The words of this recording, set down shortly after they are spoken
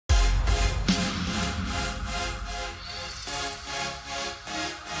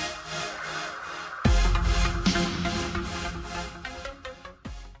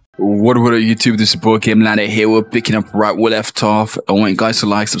What up YouTube, this is boy Gamelander here. We're picking up right where we left off. I want you guys to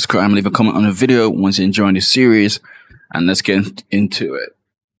like, subscribe, and leave a comment on the video once you're enjoying the series. And let's get into it.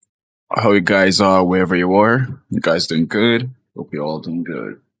 I hope you guys are wherever you are. You guys doing good? Hope you're all doing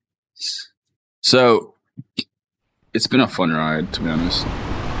good. So, it's been a fun ride, to be honest.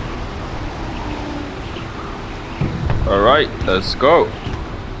 Alright, let's go.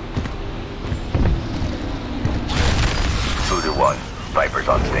 Voodoo 1, Viper's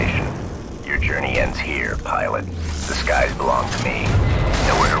on station. Your journey ends here, pilot. The skies belong to me.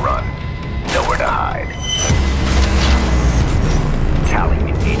 Nowhere to run. Nowhere to hide. Tally,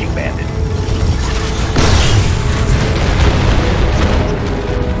 engaging bandit.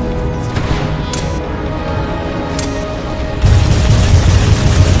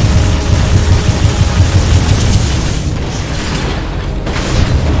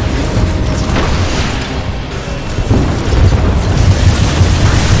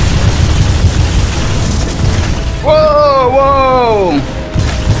 Whoa!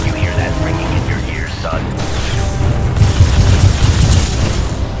 You hear that ringing in your ears, son?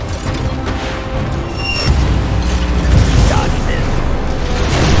 Dodge this.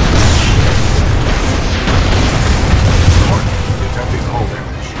 Detecting hull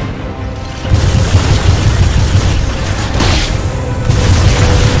damage.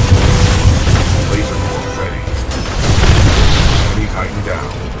 Laser core ready. Enemy Titan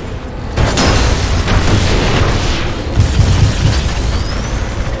down.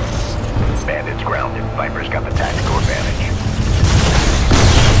 Bandits grounded. Viper's got the tactical advantage.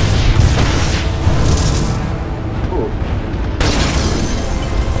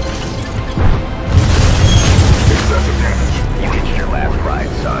 Excessive damage. You hitched your last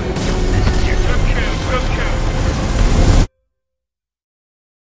ride, son. This is your good kill.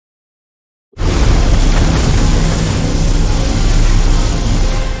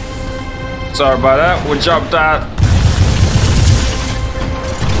 Sorry about that. We jumped out.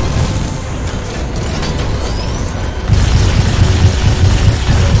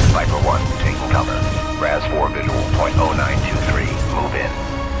 Viper 1, taking cover. RAS 4 visual, .0923. Move in.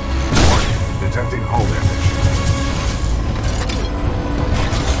 Detecting hull damage.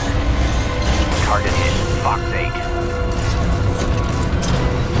 Target hit. Fox 8.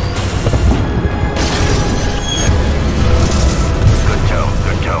 Good tone.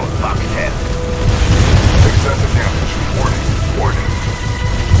 Fox 10. Excessive damage. Warning.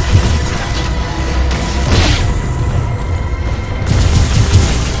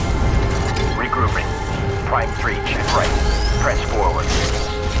 Regrouping. Prime 3, check right. Press forward.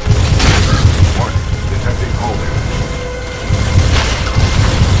 Detecting hull damage.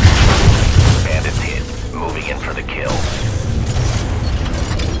 Bandits hit. Moving in for the kill.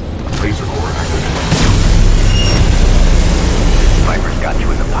 Laser core activated. Viper's got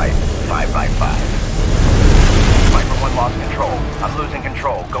you in the pipe. 5x5. Viper 1 lost control. I'm losing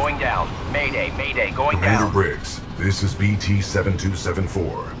control. Going down. Mayday, going Commander down. Briggs, this is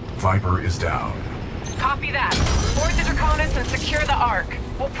BT-7274. Viper is down. Copy that. Board the Draconis and secure the Ark.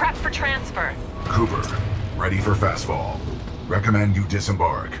 We'll prep for transfer. Cooper, ready for fastball. Recommend you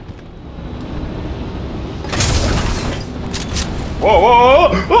disembark. Whoa!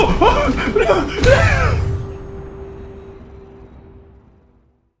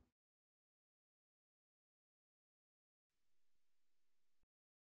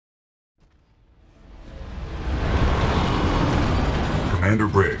 Commander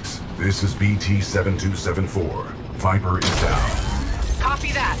Briggs, this is BT-7274. Viper is down.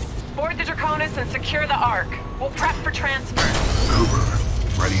 Copy that. Board the Draconis and secure the Ark. We'll prep for transfer. Cooper,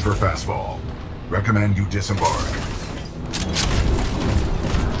 ready for fastball. Recommend you disembark.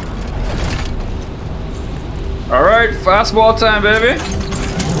 Alright, fastball time, baby.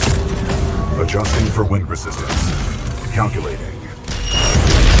 Adjusting for wind resistance. Calculating.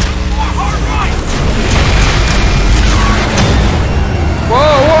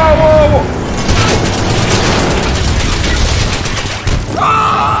 Whoa!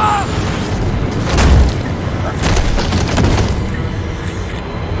 Ah!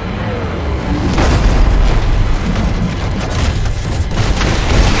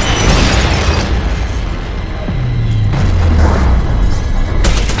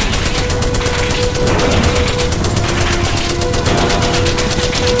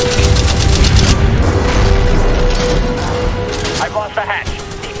 I've lost the hatch.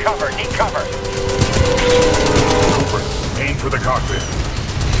 Need cover. Cooper, aim for the cockpit.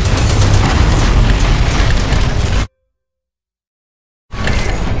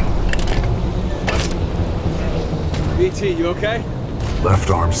 BT, you okay? Left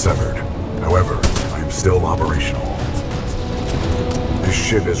arm severed. However, I am still operational. This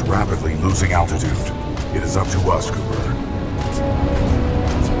ship is rapidly losing altitude. It is up to us, Cooper.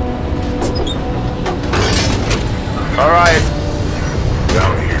 All right.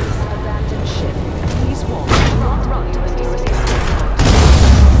 Down here. Abandoned ship. Please walk front right of the escape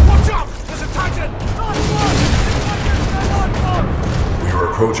pod. Watch out! There's a Titan! We are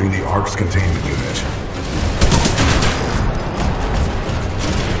approaching the Ark's containment unit.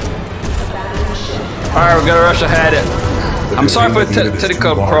 Abandoned ship. Alright, we're gonna rush ahead. The I'm sorry for containment unit is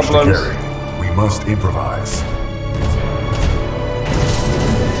technical too large to problems. carry. We must improvise.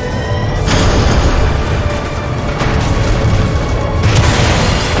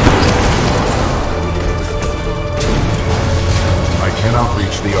 I cannot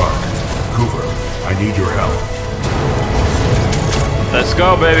reach the Ark. Cooper, I need your help. Let's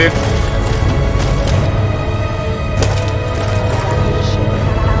go, baby. Abandoned ship.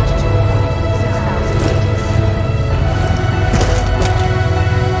 Altitude 6,000 meters.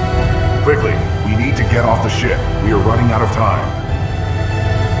 Quickly, we need to get off the ship. We are running out of time.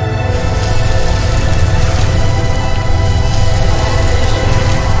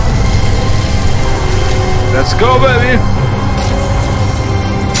 Let's go, baby.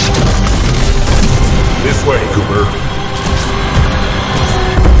 This way, Cooper.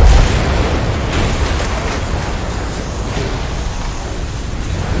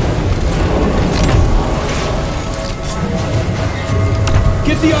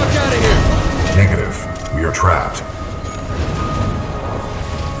 Get the Ark out of here! Negative. We are trapped.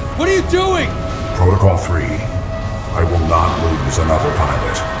 What are you doing? Protocol 3. I will not lose another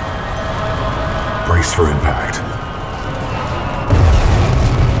pilot. Brace for impact.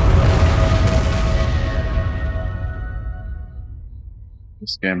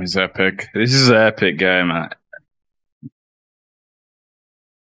 This game is epic. This is an epic game, man.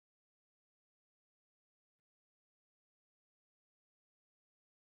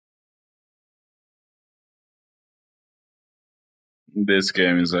 This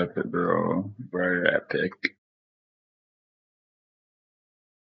game is epic, bro. Very epic.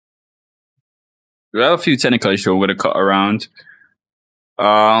 We have a few technical issues with the cut around.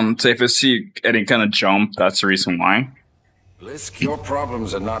 So if you see any kind of jump, that's the reason why. Blisk, your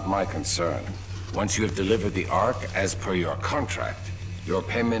problems are not my concern. Once you have delivered the Ark as per your contract, your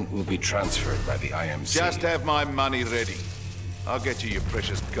payment will be transferred by the IMC. Just have my money ready. I'll get you your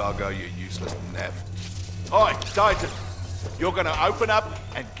precious cargo, you useless nav. Oi, Titan! You're gonna open up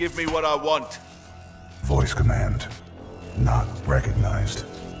and give me what I want. Voice command. Not recognized.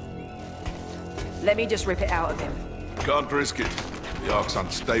 Let me just rip it out of him. Can't risk it. The Ark's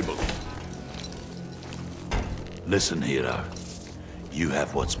unstable. Listen, hero. You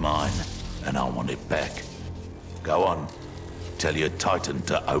have what's mine, and I want it back. Go on. Tell your Titan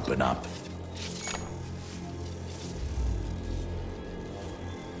to open up.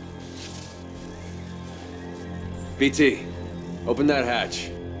 BT, open that hatch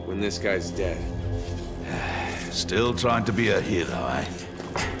when this guy's dead. Still trying to be a hero, eh?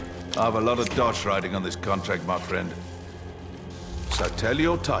 I have a lot of dosh riding on this contract, my friend. So tell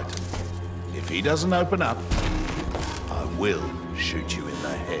your Titan, if he doesn't open up, I will shoot you in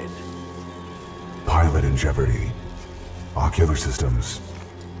the head. Pilot in jeopardy. Ocular systems.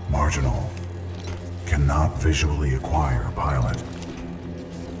 Marginal. Cannot visually acquire pilot.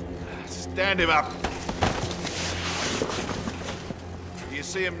 Stand him up. Do you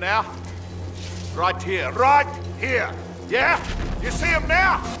see him now? Right here, right here. Yeah? You see him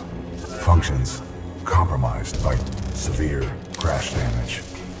now? Functions compromised by severe crash damage.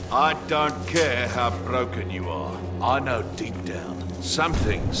 I don't care how broken you are. I know deep down, some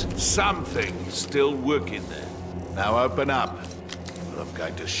things still work in there. Now open up, or I'm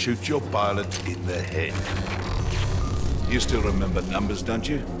going to shoot your pilot in the head. You still remember numbers, don't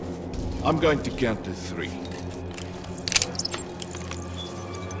you? I'm going to count to 3.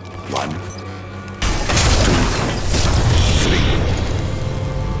 1, 2,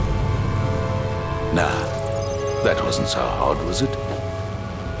 3. Nah, that wasn't so hard, was it?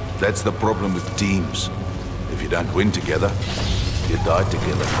 That's the problem with teams. If you don't win together, you die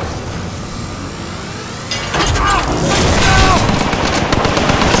together.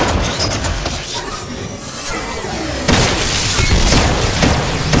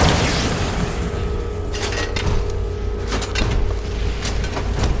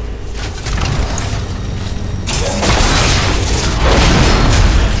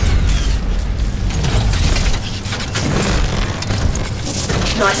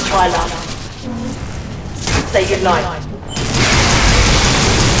 Nice try, love. Say goodnight.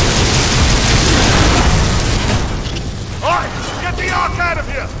 Alright, get the Ark out of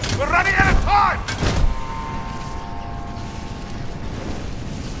here! We're running out of time!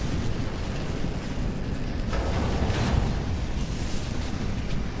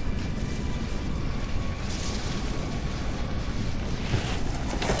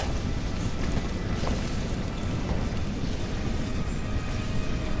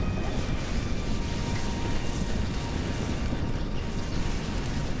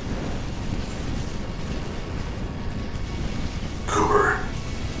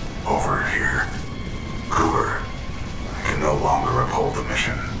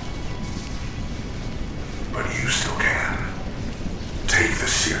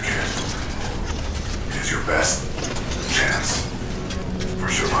 your best chance for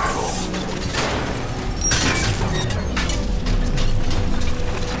survival.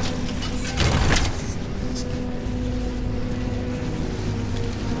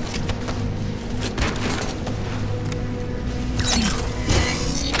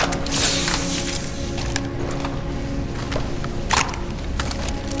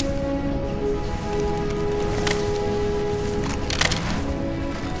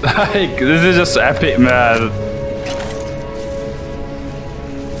 Like, this is just epic, man.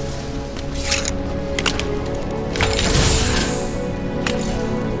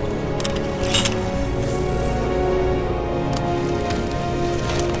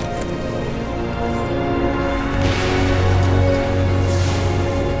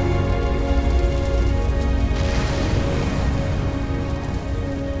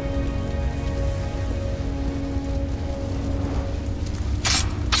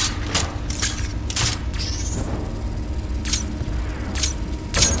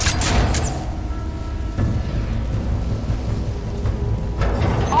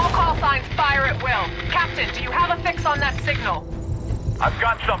 I've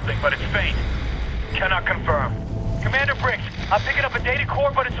got something, but it's faint. Cannot confirm. Commander Briggs, I'm picking up a data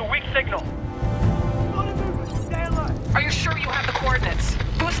core, but it's a weak signal. Are you sure you have the coordinates?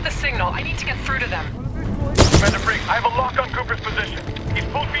 Boost the signal. I need to get through to them. Commander Briggs, I have a lock on Cooper's position. He's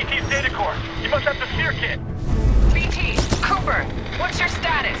pulled BT's data core. You must have the sphere kit. BT, Cooper, what's your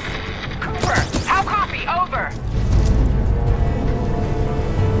status? Cooper, how copy? Over.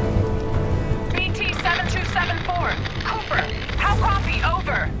 BT 7274. Cooper, how copy?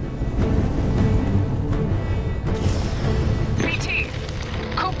 Over. BT,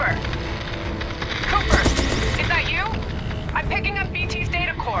 Cooper. Cooper, is that you? I'm picking up BT's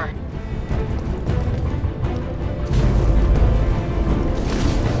data core.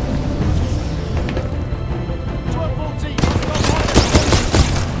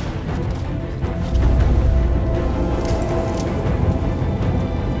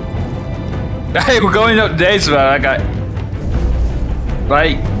 Hey, we're going up days, man. I got,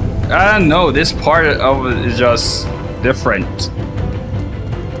 like, I don't know. This part of it is just different.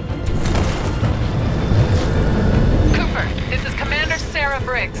 Cooper, this is Commander Sarah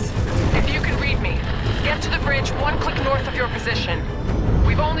Briggs. If you can read me, get to the bridge one click north of your position.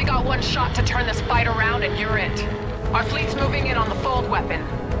 We've only got one shot to turn this fight around, and you're it. Our fleet's moving in on the fold weapon.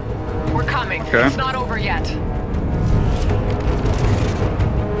 We're coming. Okay. It's not over yet.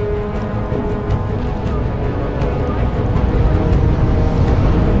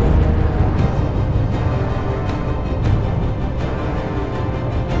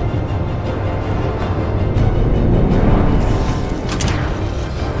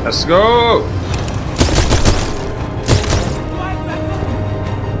 Let's go!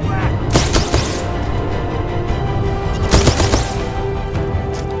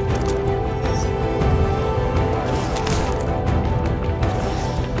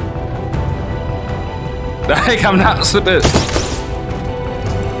 Like, I'm not slipping.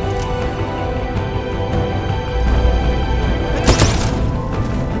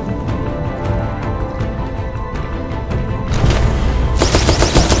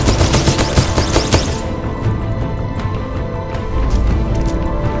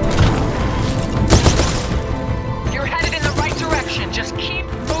 You're headed in the right direction. Just keep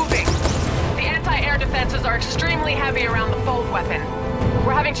moving. The anti-air defenses are extremely heavy around the fold weapon.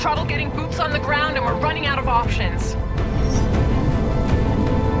 We're having trouble getting boots on the ground, and we're running out of options.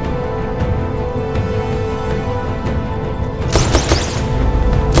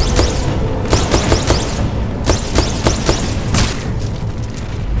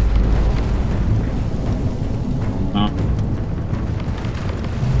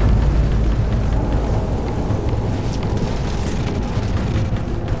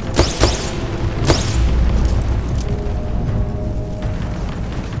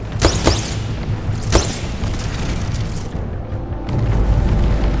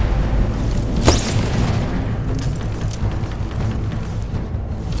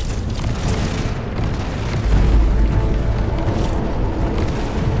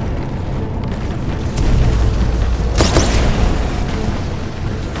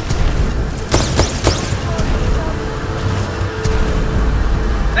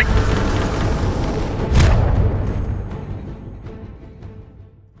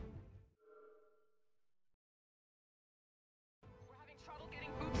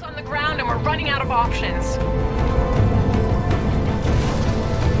 On the ground, and we're running out of options.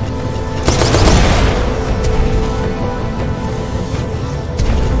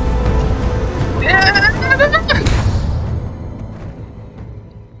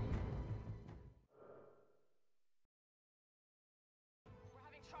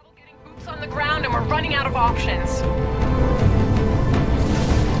 running out of options.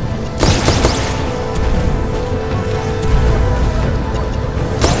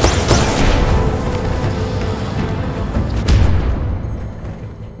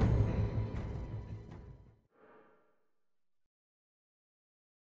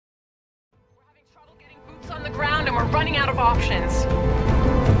 We're having trouble getting boots on the ground and we're running out of options.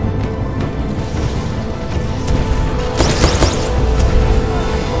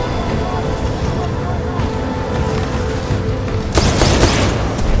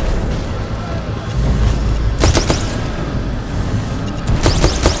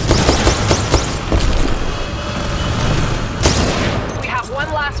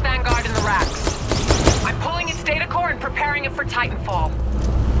 Vanguard in the racks. I'm pulling its data core and preparing it for Titanfall.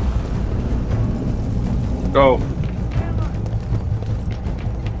 Go.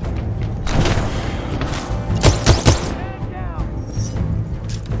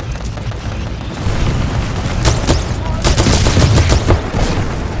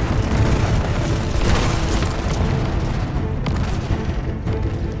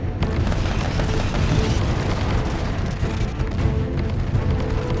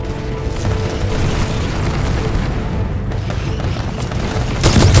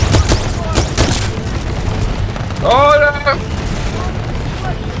 Oh no!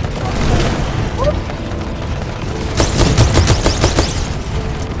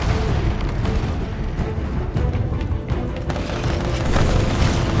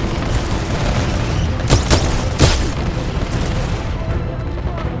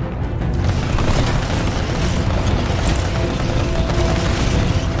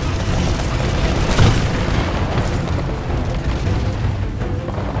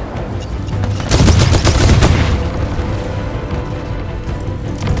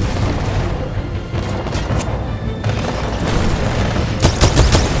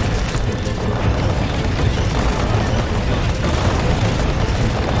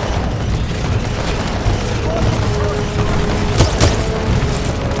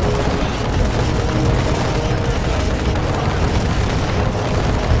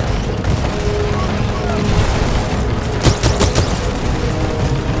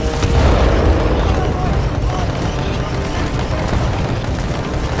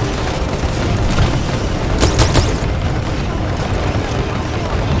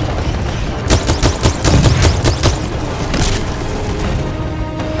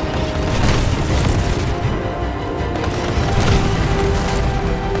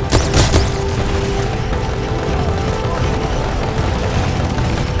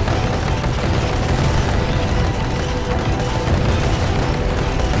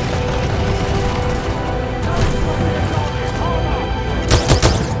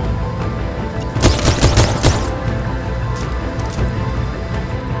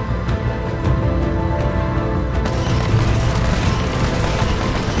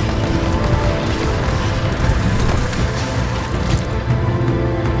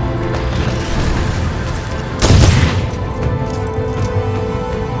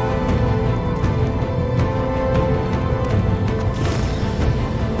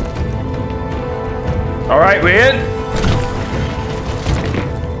 Alright, we're in.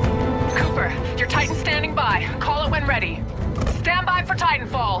 Cooper, your Titan's standing by. Call it when ready. Stand by for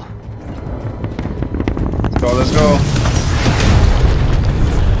Titanfall. Let's go.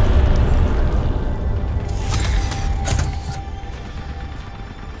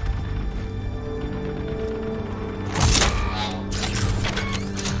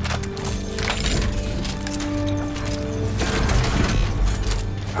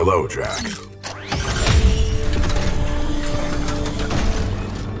 Hello, Jack.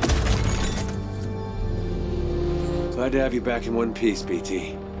 Glad to have you back in one piece,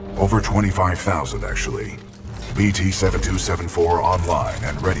 BT. Over 25,000, actually. BT-7274 online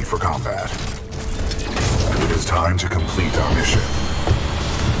and ready for combat. It is time to complete our mission.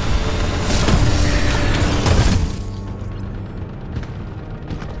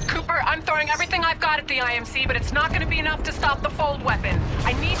 Cooper, I'm throwing everything I've got at the IMC, but it's not going to be enough to stop the fold weapon.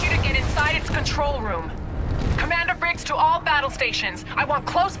 I need you to get inside its control room. Commander Briggs to all battle stations. I want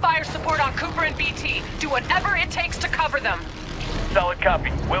close fire support on Cooper and BT. Do whatever it takes to cover them. Solid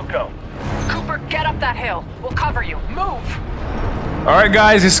copy. We'll go. Cooper, get up that hill. We'll cover you. Move! Alright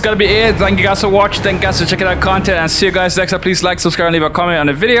guys, this is gonna be it. Thank you guys for watching. Thank you guys for checking out content, and see you guys next time. Please like, subscribe, and leave a comment on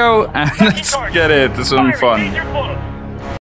the video, and let's get it. This was fun.